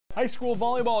High school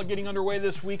volleyball getting underway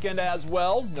this weekend as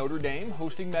well. Notre Dame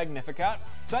hosting Magnificat.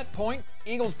 Set point,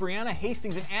 Eagles Brianna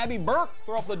Hastings and Abby Burke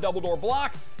throw up the double door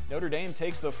block. Notre Dame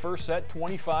takes the first set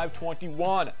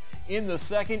 25-21. In the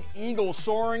second, Eagles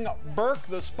soaring, Burke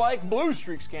the spike, Blue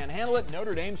Streaks can't handle it.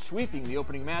 Notre Dame sweeping the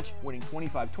opening match, winning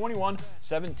 25-21,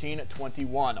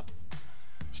 17-21.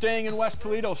 Staying in West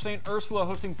Toledo, St. Ursula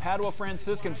hosting Padua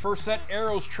Franciscan. First set,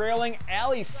 Arrows trailing.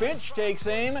 Allie Finch takes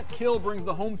aim. Kill brings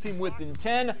the home team within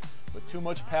 10. But too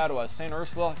much Padua. St.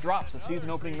 Ursula drops the season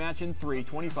opening match in 3,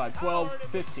 25-12,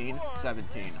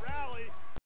 15-17.